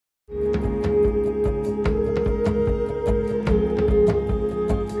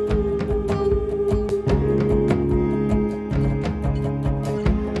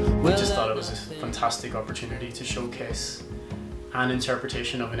fantastic opportunity to showcase an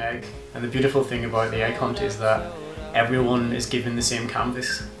interpretation of an egg. And the beautiful thing about the egg hunt is that everyone is given the same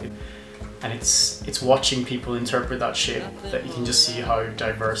canvas. And it's watching people interpret that shape that you can just see how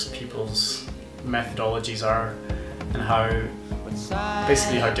diverse people's methodologies are and how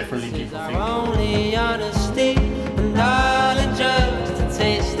basically how differently people think. Only honesty and knowledge, just a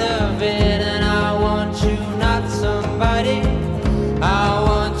taste of it, and I want you, not somebody. I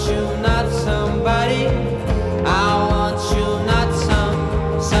want you, not somebody. I want you, not some.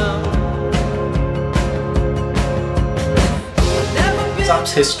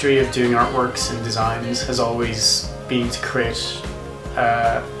 ZAP's history of doing artworks and designs has always been to create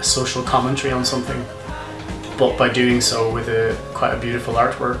a social commentary on something, but by doing so with quite a beautiful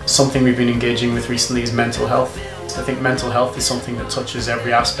artwork. Something we've been engaging with recently is mental health. I think mental health is something that touches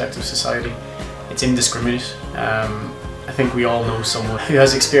every aspect of society. It's indiscriminate. I think we all know someone who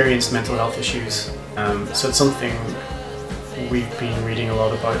has experienced mental health issues. So it's something we've been reading a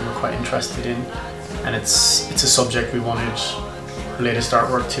lot about and we're quite interested in. And it's a subject we wanted our latest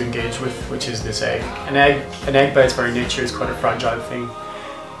artwork to engage with, which is this egg. An egg by its very nature is quite a fragile thing.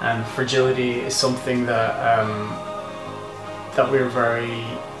 And fragility is something that that we're very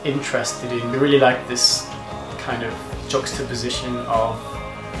interested in. We really like this kind of juxtaposition of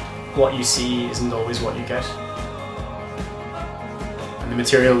what you see isn't always what you get. And the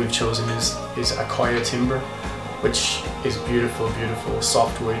material we've chosen is Akoya timber, which is beautiful, beautiful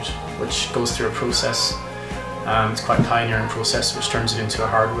soft wood, which goes through a process. It's quite a pioneering process which turns it into a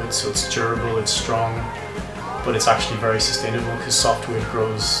hardwood, so it's durable, it's strong, but it's actually very sustainable because softwood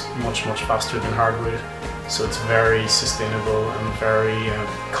grows much faster than hardwood, so it's very sustainable and very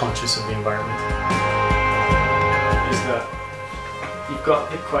conscious of the environment. Is that you've got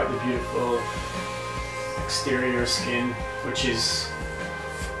quite the beautiful exterior skin, which it's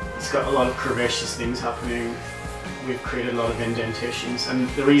got a lot of curvaceous things happening. We've created a lot of indentations, and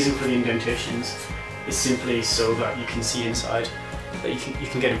the reason for the indentations is simply so that you can see inside, that you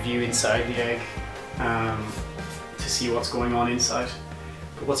can get a view inside the egg to see what's going on inside.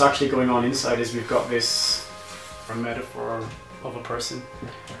 But what's actually going on inside is we've got this metaphor of a person,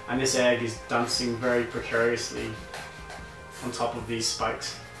 and this egg is dancing very precariously on top of these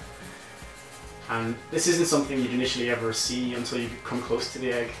spikes. And this isn't something you'd initially ever see until you come close to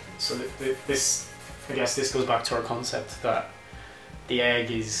the egg. So I guess this goes back to our concept that the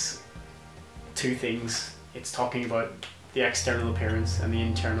egg is two things. It's talking about the external appearance and the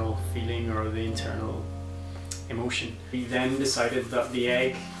internal feeling or the internal emotion. We then decided that the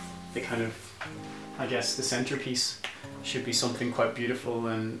egg, I guess the centerpiece, should be something quite beautiful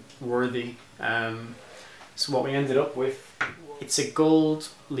and worthy. So what we ended up with, it's a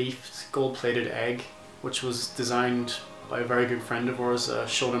gold-leafed, gold-plated egg, which was designed by a very good friend of ours,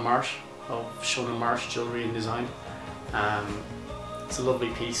 Shona Marsh, of Shona Marsh Jewellery and Design. It's a lovely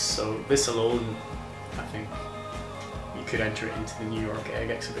piece, so this alone, I think you could enter it into the New York Egg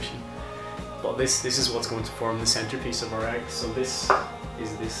Exhibition. But this is what's going to form the centerpiece of our egg. So this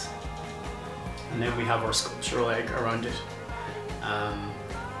is this, and then we have our sculptural egg around it.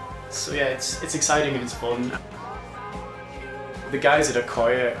 So yeah, it's exciting and it's fun. The guys at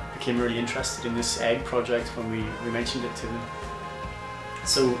Akoya became really interested in this egg project when we mentioned it to them.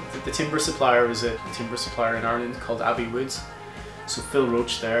 So the timber supplier was a timber supplier in Ireland called Abbey Woods. So Phil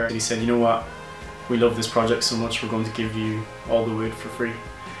Roach there, he said, you know what, we love this project so much, we're going to give you all the wood for free.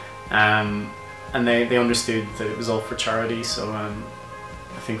 And they understood that it was all for charity, so I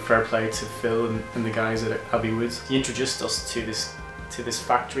think fair play to Phil and the guys at Abbey Woods. He introduced us to this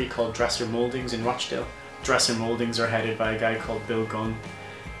factory called Dresser Mouldings in Rochdale. Dresser Mouldings are headed by a guy called Bill Gunn.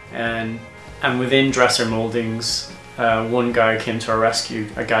 And within Dresser Mouldings, one guy came to our rescue,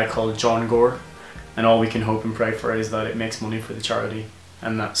 a guy called John Gore. And all we can hope and pray for is that it makes money for the charity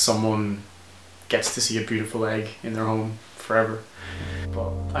and that someone gets to see a beautiful egg in their home forever.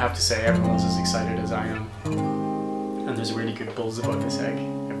 But I have to say, everyone's as excited as I am. And there's a really good buzz about this egg.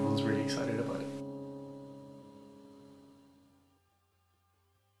 Everyone's really excited.